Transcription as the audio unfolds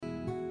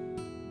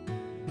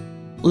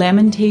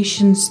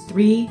Lamentations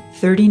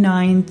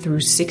 3:39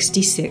 through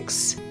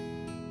 66.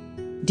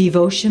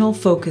 Devotional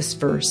Focus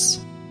Verse.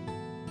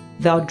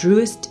 Thou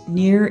drewest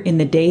near in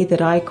the day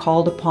that I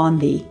called upon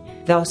thee.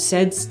 Thou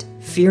saidst,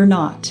 Fear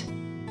not.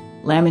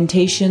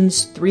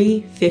 Lamentations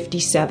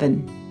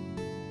 3:57.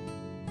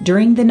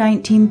 During the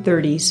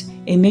 1930s,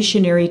 a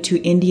missionary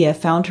to India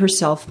found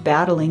herself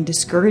battling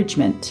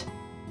discouragement.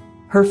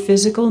 Her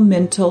physical,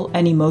 mental,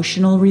 and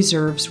emotional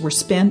reserves were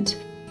spent,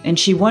 and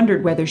she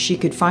wondered whether she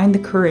could find the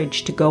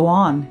courage to go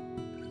on.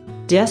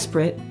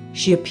 Desperate,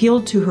 she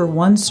appealed to her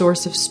one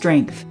source of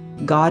strength,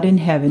 God in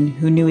heaven,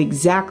 who knew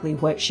exactly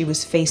what she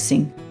was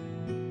facing.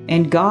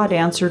 And God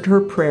answered her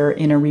prayer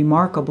in a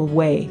remarkable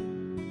way.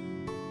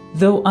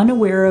 Though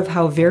unaware of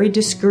how very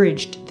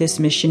discouraged this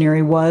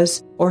missionary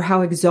was, or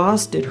how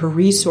exhausted her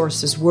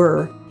resources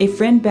were, a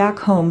friend back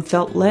home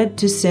felt led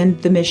to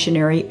send the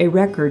missionary a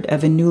record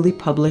of a newly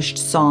published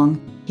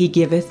song, He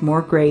Giveth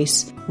More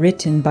Grace,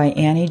 written by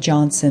Annie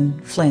Johnson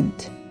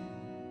Flint.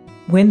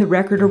 When the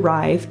record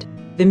arrived,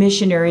 the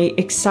missionary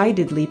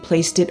excitedly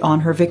placed it on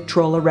her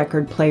Victrola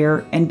record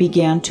player and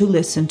began to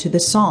listen to the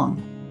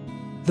song.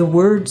 The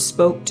words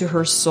spoke to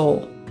her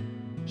soul.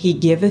 He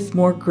giveth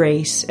more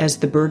grace as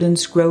the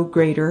burdens grow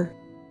greater.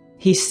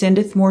 He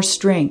sendeth more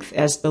strength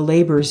as the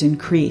labors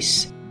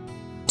increase.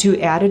 To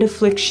added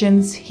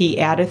afflictions he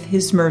addeth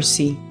his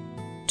mercy.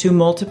 To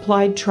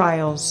multiplied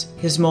trials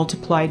his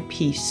multiplied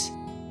peace.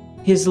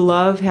 His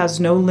love has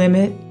no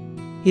limit.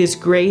 His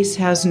grace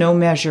has no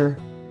measure.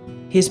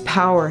 His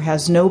power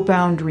has no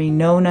boundary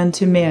known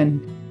unto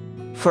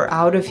men. For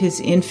out of his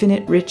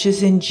infinite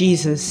riches in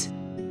Jesus,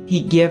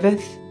 he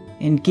giveth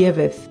and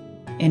giveth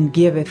and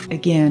giveth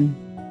again.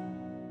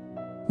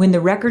 When the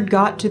record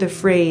got to the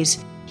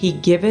phrase, He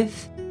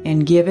giveth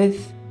and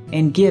giveth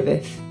and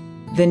giveth,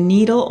 the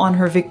needle on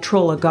her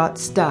Victrola got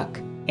stuck,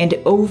 and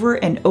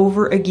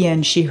over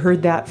again she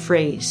heard that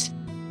phrase.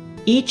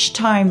 Each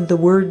time the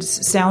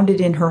words sounded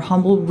in her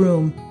humble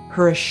room,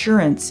 her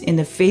assurance in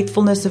the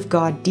faithfulness of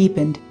God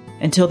deepened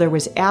until there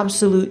was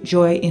absolute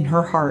joy in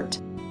her heart.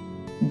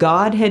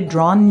 God had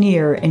drawn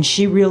near, and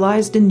she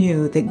realized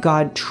anew that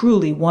God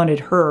truly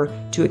wanted her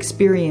to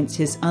experience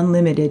His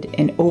unlimited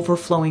and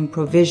overflowing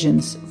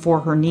provisions for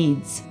her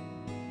needs.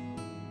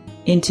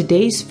 In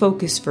today's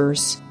focus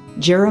verse,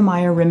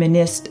 Jeremiah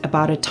reminisced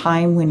about a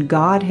time when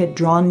God had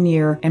drawn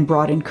near and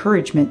brought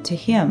encouragement to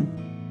him.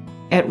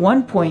 At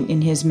one point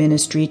in his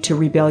ministry to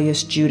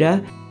rebellious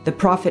Judah, the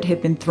prophet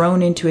had been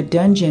thrown into a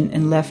dungeon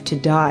and left to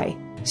die.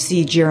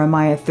 See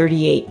Jeremiah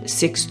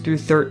 38:6 through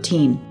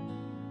 13.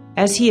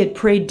 As he had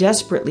prayed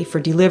desperately for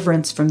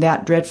deliverance from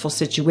that dreadful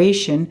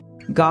situation,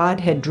 God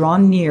had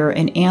drawn near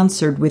and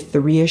answered with the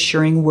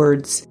reassuring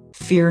words,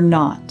 Fear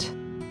not.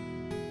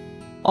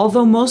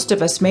 Although most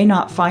of us may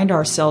not find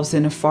ourselves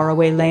in a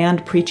faraway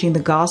land preaching the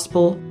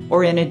gospel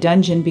or in a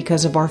dungeon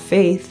because of our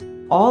faith,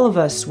 all of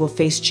us will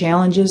face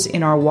challenges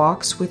in our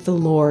walks with the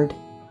Lord.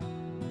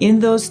 In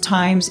those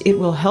times, it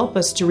will help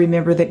us to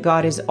remember that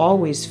God is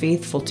always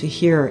faithful to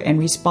hear and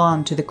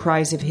respond to the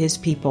cries of His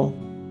people.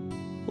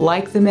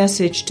 Like the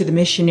message to the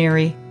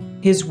missionary,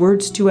 His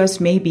words to us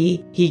may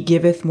be, He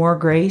giveth more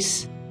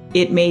grace.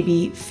 It may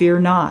be,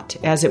 Fear not,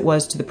 as it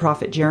was to the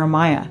prophet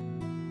Jeremiah.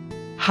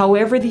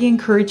 However the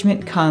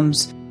encouragement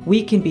comes,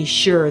 we can be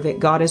sure that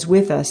God is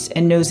with us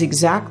and knows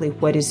exactly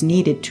what is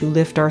needed to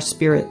lift our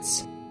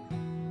spirits.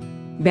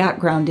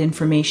 Background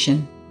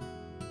information.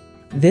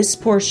 This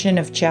portion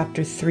of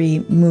chapter 3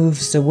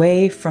 moves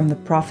away from the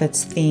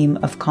prophet's theme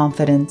of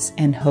confidence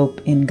and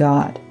hope in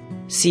God.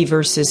 See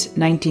verses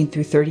 19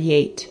 through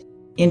 38,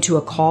 into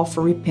a call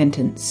for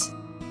repentance.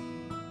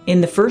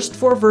 In the first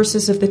 4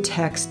 verses of the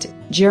text,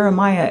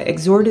 Jeremiah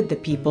exhorted the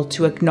people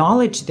to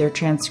acknowledge their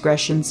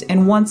transgressions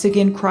and once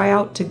again cry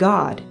out to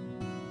God.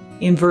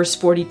 In verse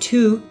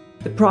 42,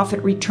 the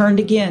prophet returned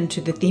again to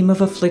the theme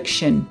of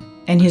affliction,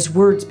 and his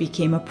words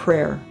became a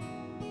prayer.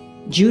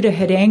 Judah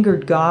had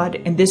angered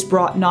God, and this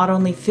brought not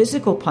only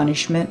physical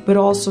punishment, but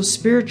also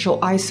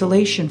spiritual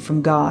isolation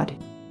from God.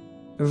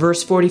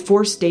 Verse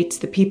 44 states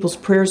the people's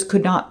prayers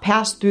could not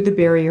pass through the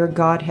barrier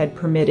God had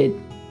permitted.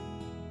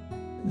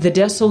 The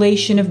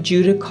desolation of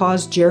Judah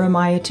caused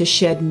Jeremiah to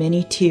shed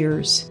many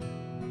tears.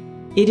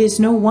 It is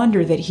no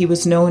wonder that he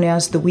was known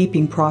as the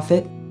weeping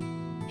prophet.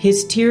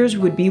 His tears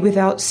would be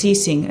without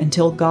ceasing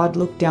until God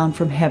looked down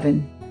from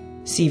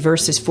heaven. See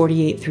verses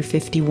 48 through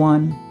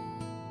 51.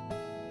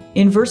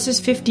 In verses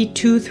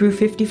 52 through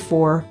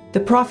 54, the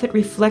prophet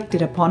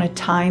reflected upon a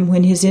time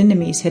when his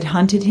enemies had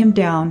hunted him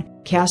down,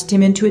 cast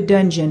him into a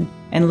dungeon,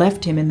 and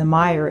left him in the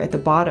mire at the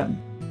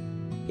bottom.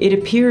 It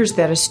appears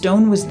that a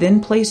stone was then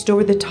placed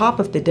over the top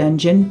of the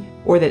dungeon,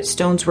 or that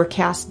stones were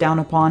cast down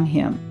upon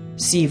him.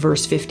 See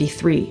verse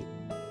 53.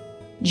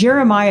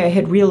 Jeremiah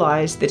had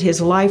realized that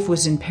his life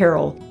was in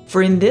peril,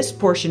 for in this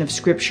portion of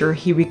Scripture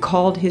he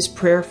recalled his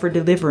prayer for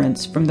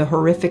deliverance from the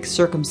horrific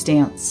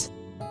circumstance.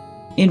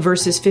 In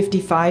verses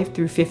 55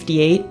 through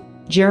 58,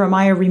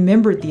 Jeremiah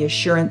remembered the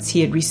assurance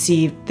he had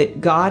received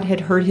that God had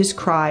heard his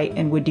cry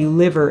and would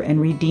deliver and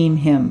redeem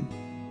him.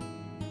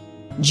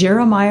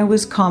 Jeremiah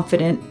was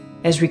confident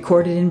as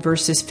recorded in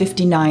verses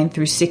 59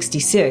 through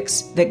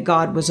 66, that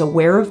God was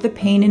aware of the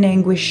pain and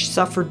anguish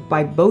suffered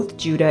by both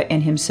Judah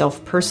and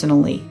himself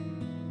personally.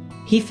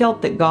 He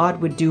felt that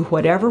God would do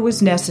whatever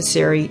was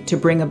necessary to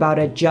bring about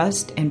a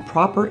just and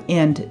proper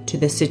end to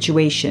the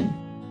situation.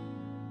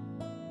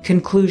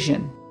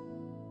 Conclusion.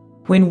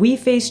 When we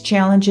face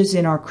challenges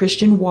in our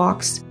Christian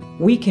walks,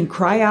 we can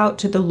cry out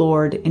to the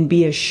Lord and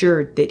be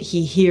assured that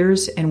He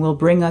hears and will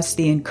bring us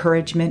the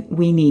encouragement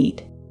we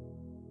need.